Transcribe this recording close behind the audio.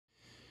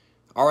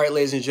All right,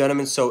 ladies and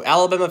gentlemen. So,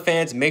 Alabama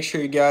fans, make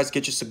sure you guys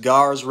get your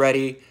cigars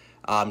ready.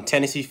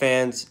 Tennessee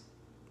fans,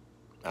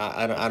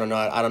 I don't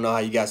know how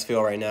you guys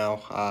feel right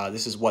now.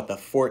 This is what the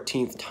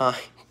 14th time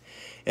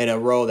in a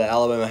row that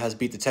Alabama has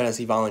beat the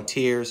Tennessee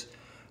Volunteers.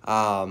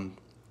 Um,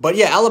 but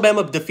yeah,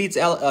 Alabama defeats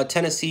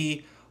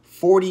Tennessee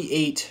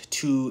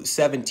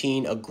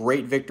 48-17. A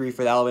great victory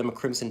for the Alabama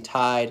Crimson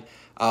Tide.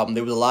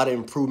 There was a lot of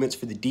improvements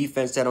for the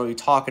defense that I'll be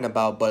talking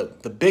about,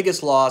 but the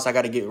biggest loss I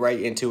got to get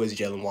right into is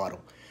Jalen Waddle.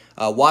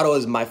 Waddle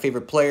is my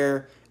favorite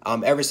player.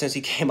 Ever since he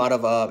came out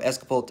of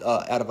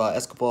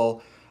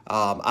Escapol,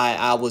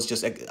 I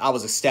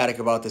was ecstatic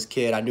about this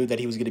kid. I knew that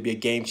he was going to be a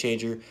game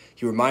changer.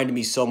 He reminded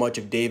me so much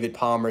of David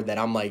Palmer that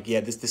I'm like, yeah,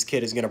 this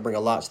kid is going to bring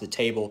a lot to the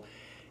table.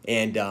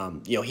 And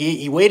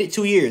he waited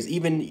 2 years. He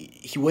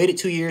waited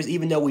 2 years,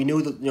 even though we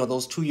knew that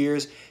those 2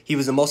 years he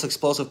was the most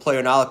explosive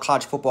player in all of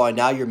college football. And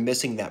now you're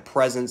missing that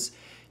presence.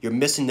 You're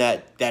missing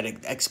that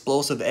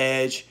explosive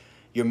edge.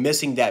 You're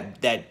missing that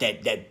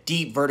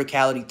deep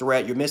verticality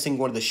threat. You're missing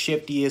one of the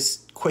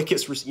shiftiest,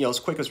 quickest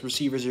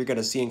receivers you're going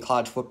to see in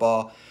college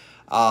football.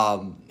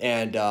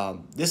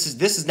 This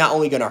is not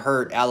only going to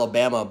hurt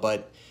Alabama,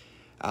 but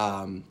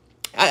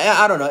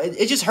I don't know.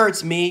 It just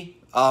hurts me.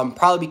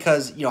 Probably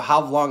because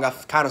how long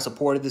I've kind of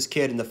supported this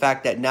kid and the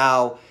fact that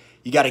now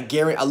you got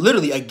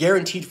literally a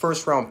guaranteed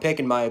first round pick,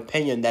 in my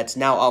opinion, that's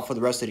now out for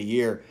the rest of the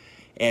year,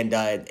 and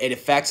it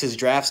affects his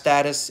draft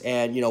status,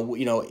 and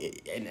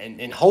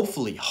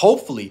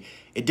hopefully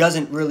it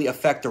doesn't really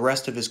affect the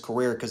rest of his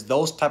career, because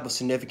those type of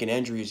significant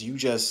injuries, you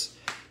just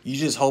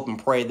hope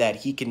and pray that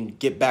he can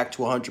get back to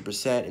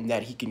 100% and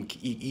that he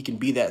can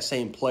be that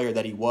same player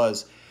that he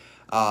was.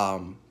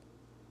 So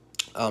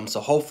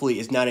hopefully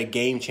it's not a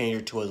game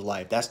changer to his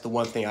life. That's the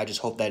one thing. I just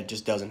hope that it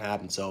just doesn't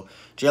happen. So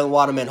Jalen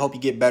Waterman, hope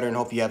you get better and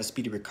hope you have a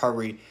speedy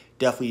recovery.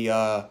 Definitely,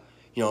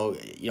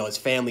 his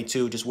family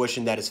too. Just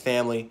wishing that his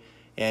family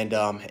and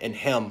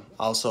him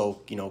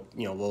also,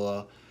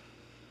 will.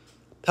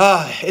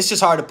 It's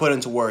just hard to put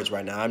into words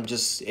right now.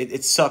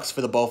 It sucks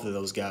for the both of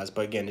those guys.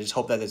 But again, I just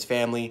hope that his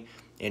family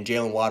and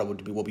Jalen Water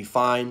will be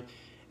fine.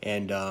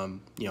 And,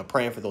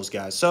 praying for those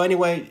guys. So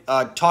anyway,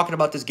 talking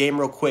about this game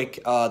real quick,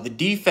 the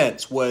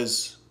defense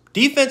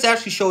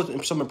actually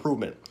showed some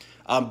improvement.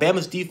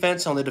 Bama's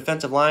defense on the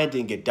defensive line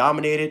didn't get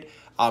dominated.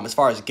 As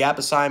far as gap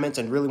assignments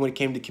and really when it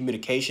came to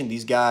communication,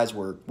 these guys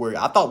I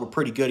thought were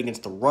pretty good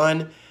against the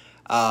run.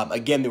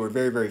 Again, they were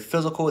very, very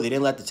physical. They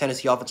didn't let the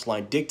Tennessee offensive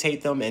line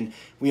dictate them. And,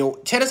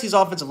 Tennessee's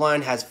offensive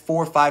line has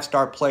 4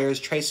 5-star players.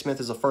 Trey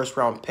Smith is a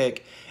first-round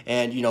pick.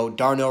 And,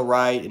 Darnell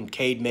Wright and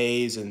Cade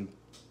Mays and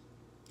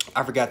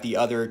I forgot the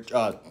other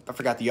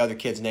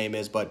kid's name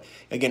is, but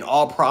again,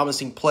 all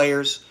promising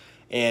players,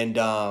 and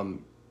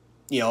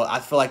I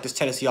feel like this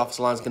Tennessee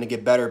offensive line is going to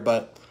get better.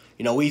 But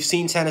we've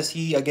seen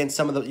Tennessee against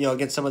some of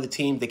the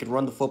teams, they can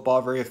run the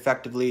football very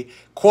effectively.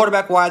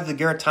 Quarterback wise, the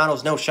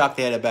Garantano's no shock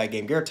they had a bad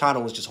game.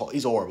 Garantano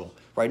he's horrible,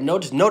 right? No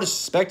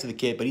disrespect to the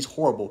kid, but he's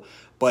horrible.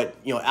 But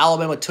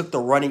Alabama took the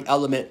running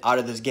element out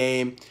of this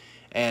game.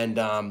 And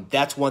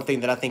that's one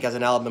thing that I think as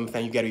an Alabama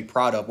fan you got to be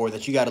proud of, or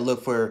that you got to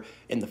look for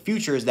in the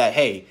future, is that,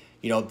 hey,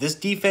 this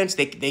defense,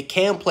 they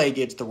can play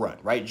against the run,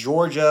 right?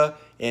 Georgia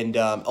and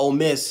Ole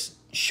Miss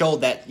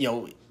showed that,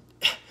 that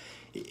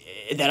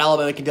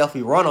Alabama can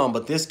definitely run on,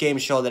 but this game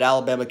showed that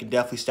Alabama can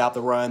definitely stop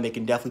the run. They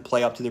can definitely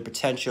play up to their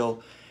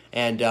potential.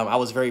 And I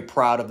was very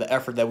proud of the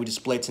effort that we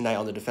displayed tonight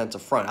on the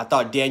defensive front. I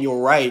thought Daniel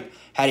Wright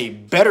had a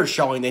better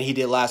showing than he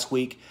did last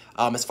week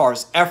as far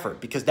as effort,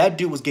 because that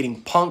dude was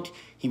getting punked.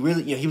 He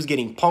really, he was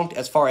getting punked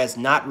as far as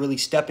not really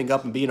stepping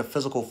up and being a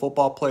physical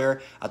football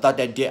player. I thought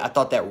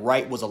that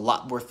Wright was a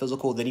lot more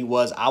physical than he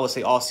was, I would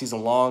say, all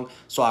season long.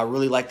 So I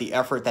really like the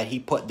effort that he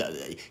put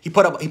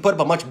up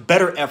a much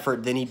better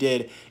effort than he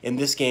did in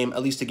this game,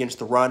 at least against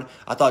the run.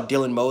 I thought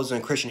Dylan Moses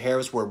and Christian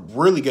Harris were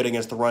really good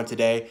against the run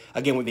today.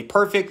 Again, were they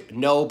perfect?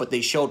 No, but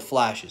they showed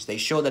flashes. They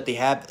showed that they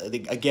had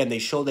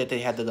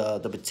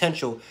the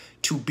potential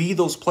to be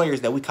those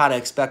players that we kind of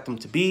expect them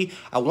to be.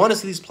 I want to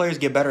see these players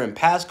get better in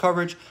pass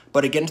coverage,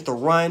 but against the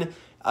run,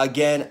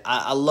 again,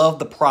 I love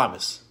the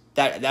promise.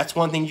 That's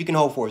one thing you can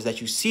hope for, is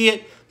that you see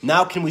it.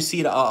 Now can we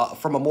see it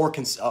from a more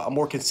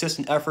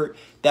consistent effort?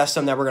 That's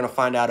something that we're going to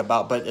find out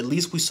about, but at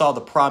least we saw the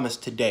promise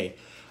today.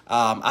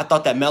 I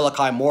thought that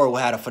Malachi Moore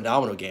had a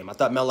phenomenal game.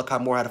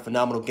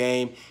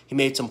 He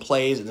made some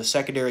plays in the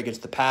secondary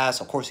against the pass.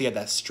 Of course, he had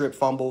that strip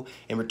fumble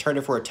and returned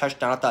it for a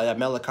touchdown. I thought that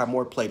Malachi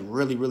Moore played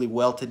really, really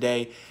well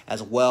today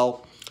as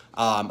well.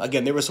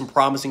 Again, there were some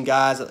promising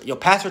guys.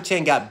 Patrick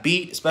Surtain got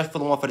beat, especially for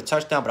the one for the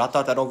touchdown, but I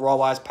thought that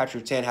overall-wise,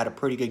 Patrick Surtain had a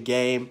pretty good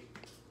game.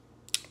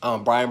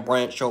 Brian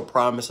Brandt showed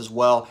promise as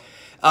well.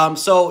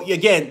 So,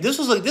 again, this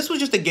was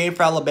just a game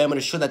for Alabama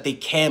to show that they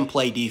can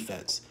play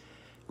defense,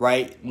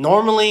 right?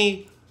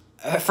 Normally,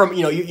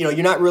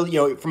 you're not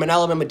really, from an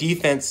Alabama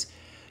defense,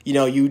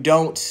 you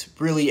don't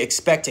really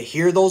expect to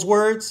hear those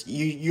words.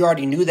 You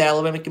already knew that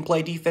Alabama can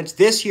play defense.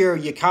 This year,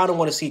 you kind of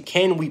want to see,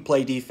 can we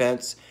play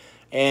defense?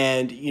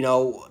 And,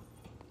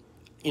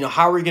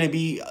 how are we going to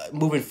be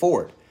moving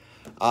forward?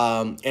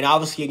 And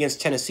obviously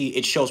against Tennessee,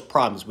 it shows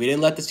promise. We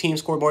didn't let this team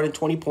score more than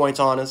 20 points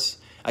on us.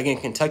 Again,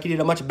 Kentucky did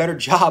a much better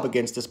job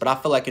against us, but I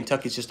feel like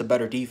Kentucky's just a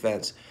better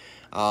defense.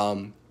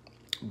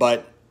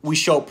 But we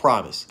showed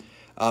promise.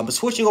 But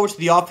switching over to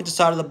the offensive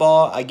side of the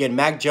ball, again,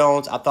 Mac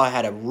Jones, I thought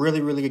had a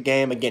really, really good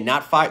game. Again,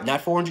 not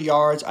 400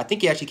 yards. I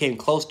think he actually came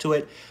close to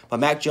it. But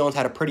Mac Jones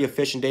had a pretty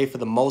efficient day for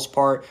the most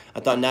part. I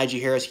thought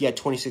Najee Harris, he had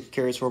 26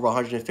 carries for over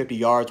 150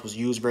 yards, was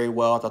used very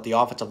well. I thought the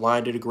offensive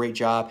line did a great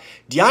job.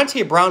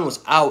 Deontay Brown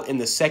was out in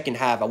the second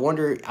half. I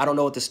don't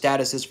know what the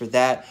status is for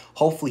that.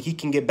 Hopefully he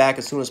can get back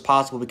as soon as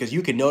possible, because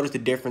you can notice the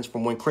difference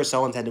from when Chris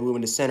Owens had to move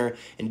into center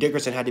and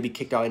Dickerson had to be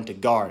kicked out into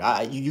guard.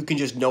 You can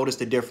just notice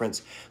the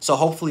difference. So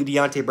hopefully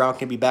Deontay Brown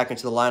can be back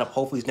into the lineup.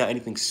 Hopefully it's not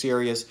anything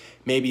serious.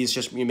 Maybe it's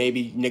just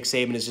maybe Nick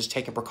Saban is just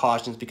taking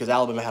precautions because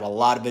Alabama had a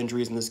lot of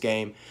injuries in this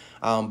game.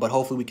 But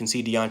hopefully we can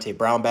see Deontay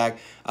Brown back.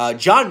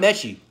 John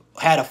Mechie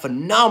had a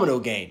phenomenal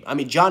game. I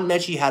mean, John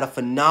Mechie had a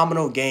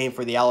phenomenal game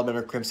for the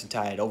Alabama Crimson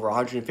Tide. Over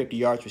 150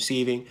 yards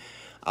receiving.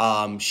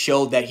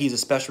 Showed that he's a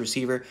special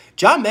receiver.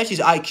 John Mechie's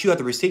IQ at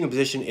the receiving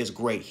position is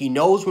great. He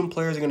knows when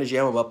players are going to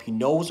jam him up. He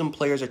knows when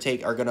players are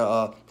going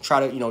to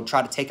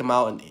try to take him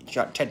out and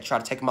try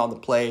to take him out in the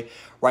play,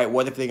 right?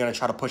 Whether if they're going to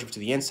try to push him to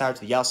the inside,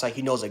 to the outside,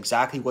 he knows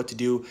exactly what to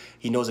do.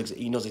 He knows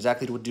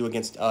exactly what to do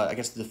against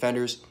the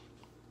defenders.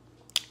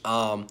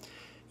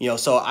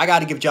 So I got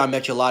to give John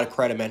Mechie a lot of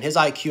credit, man. His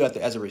IQ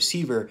as a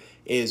receiver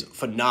is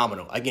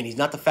phenomenal. Again, he's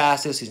not the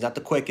fastest, he's not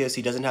the quickest,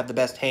 he doesn't have the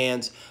best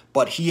hands,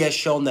 but he has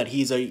shown that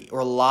he's a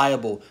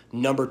reliable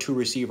number 2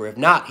 receiver. If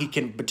not, he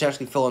can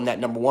potentially fill in that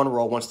number 1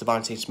 role once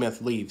Devontae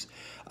Smith leaves.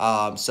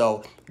 And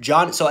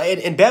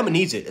Bama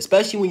needs it,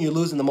 especially when you're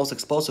losing the most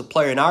explosive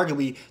player and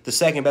arguably the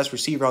second best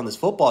receiver on this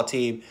football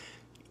team.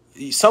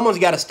 Someone's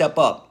got to step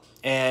up.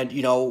 And,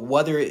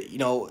 whether,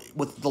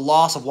 with the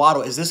loss of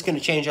Waddle, is this going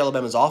to change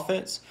Alabama's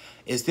offense?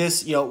 Is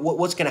this,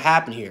 what's going to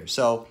happen here?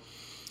 So,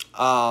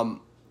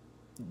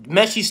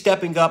 Mechie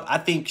stepping up, I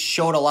think,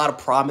 showed a lot of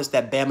promise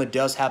that Bama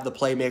does have the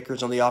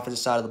playmakers on the offensive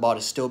side of the ball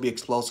to still be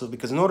explosive,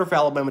 because in order for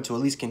Alabama to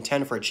at least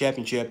contend for a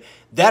championship,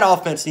 that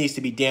offense needs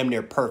to be damn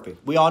near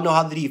perfect. We all know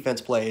how the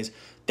defense plays.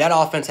 That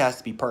offense has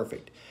to be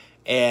perfect.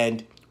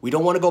 And we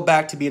don't want to go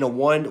back to being a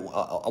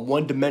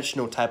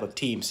one-dimensional type of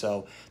team.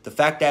 So the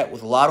fact that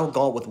with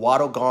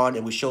Waddle gone,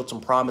 and we showed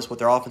some promise with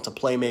their offensive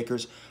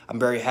playmakers, I'm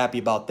very happy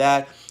about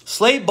that.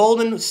 Slade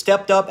Bolden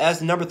stepped up as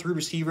the number 3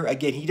 receiver.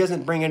 Again, he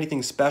doesn't bring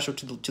anything special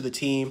to the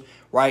team,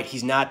 right?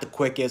 He's not the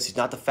quickest. He's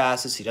not the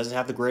fastest. He doesn't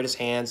have the greatest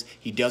hands.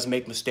 He does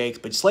make mistakes.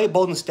 But Slade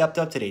Bolden stepped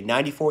up today,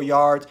 94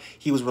 yards.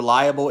 He was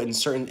reliable in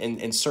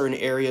certain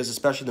areas,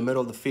 especially the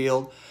middle of the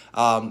field.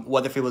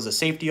 Whether if it was a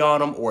safety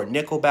on him or a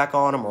nickel back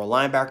on him or a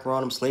linebacker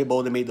on him, Slade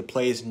Bolden made the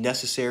plays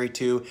necessary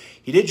to.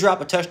 He did drop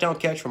a touchdown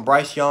catch from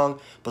Bryce Young,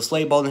 but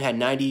Slade Bolden had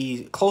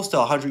close to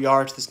 100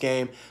 yards this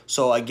game.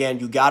 So again,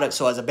 you got it.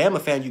 So as a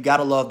Bama fan, you got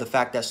to love the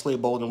fact that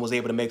Slade Bolden was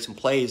able to make some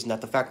plays, and that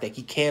the fact that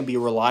he can be a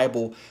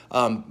reliable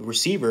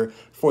receiver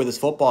for this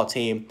football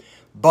team.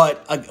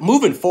 But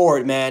moving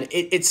forward, man,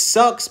 it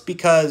sucks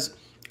because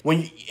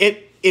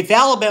if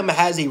Alabama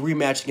has a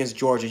rematch against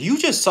Georgia, you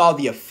just saw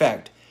the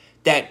effect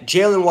that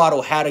Jalen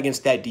Waddle had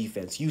against that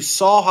defense. You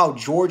saw how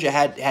Georgia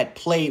had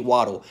played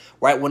Waddle,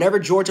 right? Whenever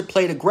Georgia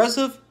played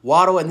aggressive,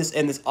 Waddle and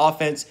this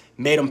offense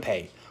made them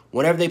pay.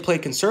 Whenever they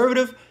played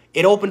conservative,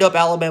 it opened up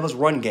Alabama's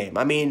run game.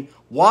 I mean,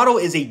 Waddle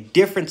is a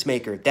difference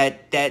maker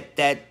that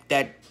defensive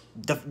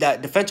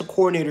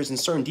coordinators in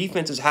certain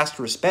defenses has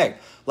to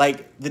respect.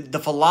 Like the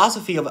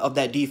philosophy of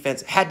that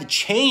defense had to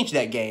change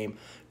that game.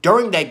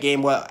 During that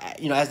game,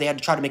 as they had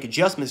to try to make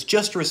adjustments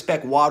just to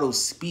respect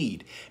Waddle's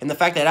speed. And the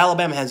fact that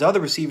Alabama has other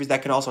receivers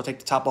that can also take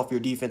the top off your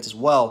defense as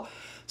well.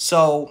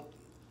 So,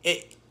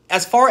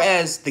 as far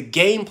as the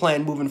game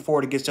plan moving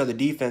forward against other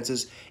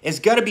defenses, it's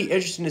going to be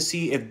interesting to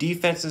see if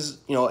defenses,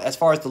 as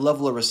far as the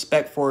level of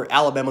respect for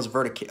Alabama's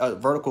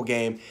vertical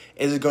game,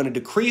 is it going to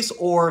decrease,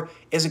 or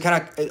is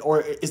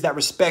that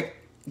respect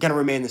going to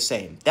remain the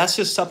same? That's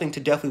just something to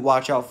definitely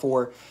watch out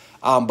for.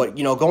 But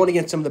going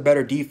against some of the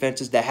better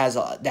defenses that has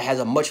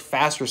a much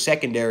faster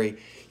secondary,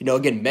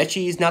 again,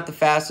 Mechie is not the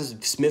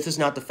fastest, Smith is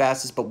not the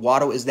fastest, but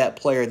Waddle is that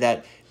player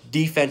that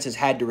defenses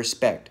had to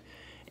respect.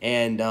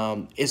 And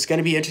it's going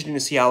to be interesting to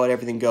see how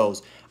everything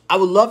goes. I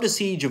would love to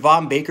see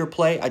Javon Baker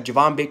play.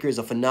 Javon Baker is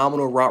a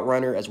phenomenal route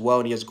runner as well,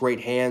 and he has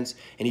great hands,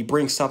 and he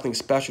brings something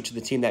special to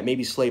the team that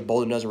maybe Slade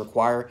Bolden doesn't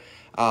require.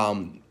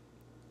 I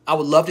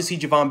would love to see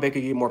Javon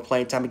Baker get more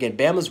playing time. Again,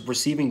 Bama's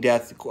receiving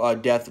depth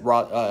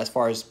as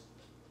far as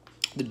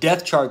the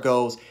depth chart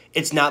goes,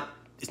 it's not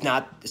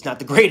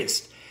the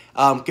greatest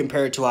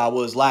compared to how it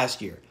was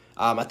last year.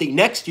 I think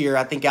next year,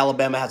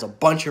 Alabama has a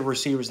bunch of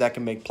receivers that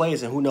can make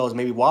plays, and who knows,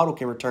 maybe Waddle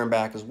can return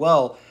back as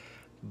well.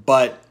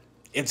 But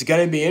it's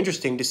going to be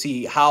interesting to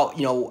see how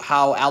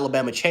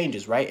Alabama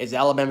changes, right? Is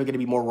Alabama going to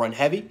be more run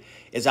heavy?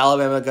 Is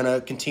Alabama going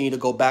to continue to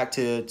go back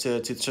to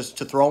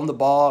throwing the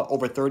ball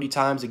over 30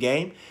 times a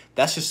game?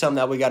 That's just something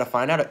that we got to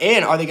find out.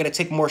 And are they going to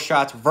take more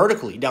shots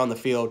vertically down the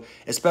field,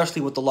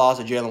 especially with the loss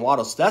of Jalen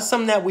Waddle? So that's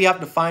something that we have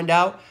to find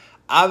out.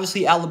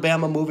 Obviously,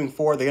 Alabama moving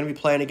forward, they're going to be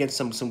playing against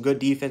some good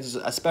defenses,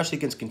 especially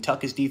against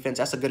Kentucky's defense.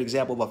 That's a good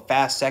example of a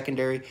fast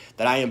secondary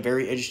that I am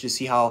very interested to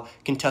see how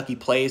Kentucky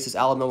plays this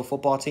Alabama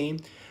football team.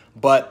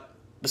 But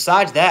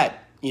besides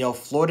that,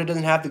 Florida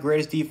doesn't have the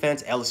greatest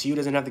defense. LSU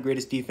doesn't have the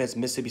greatest defense.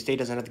 Mississippi State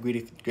doesn't have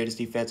the greatest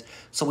defense.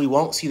 So we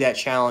won't see that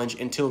challenge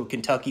until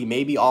Kentucky,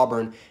 maybe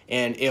Auburn,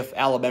 and if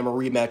Alabama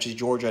rematches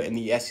Georgia in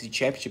the SEC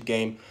championship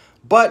game.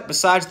 But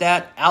besides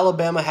that,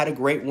 Alabama had a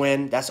great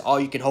win. That's all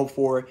you can hope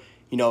for.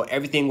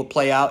 Everything will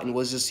play out, and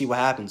we'll just see what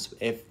happens.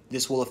 If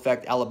this will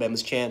affect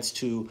Alabama's chance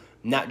to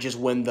not just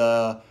win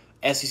the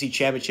SEC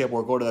championship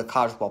or go to the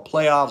college football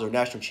playoffs or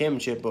national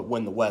championship, but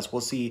win the West.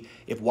 We'll see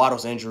if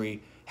Waddle's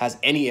injury has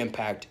any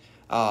impact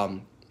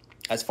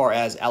as far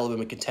as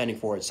Alabama contending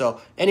for it. So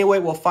anyway,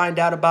 we'll find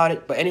out about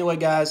it. But anyway,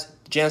 guys,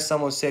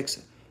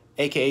 Jan716,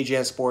 a.k.a.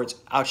 Jan Sports.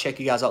 I'll check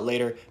you guys out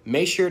later.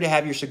 Make sure to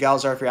have your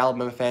cigars if you're an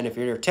Alabama fan. If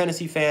you're a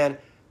Tennessee fan,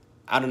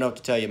 I don't know what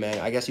to tell you, man.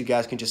 I guess you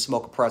guys can just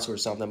smoke a pretzel or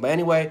something. But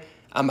anyway,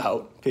 I'm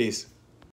out. Peace.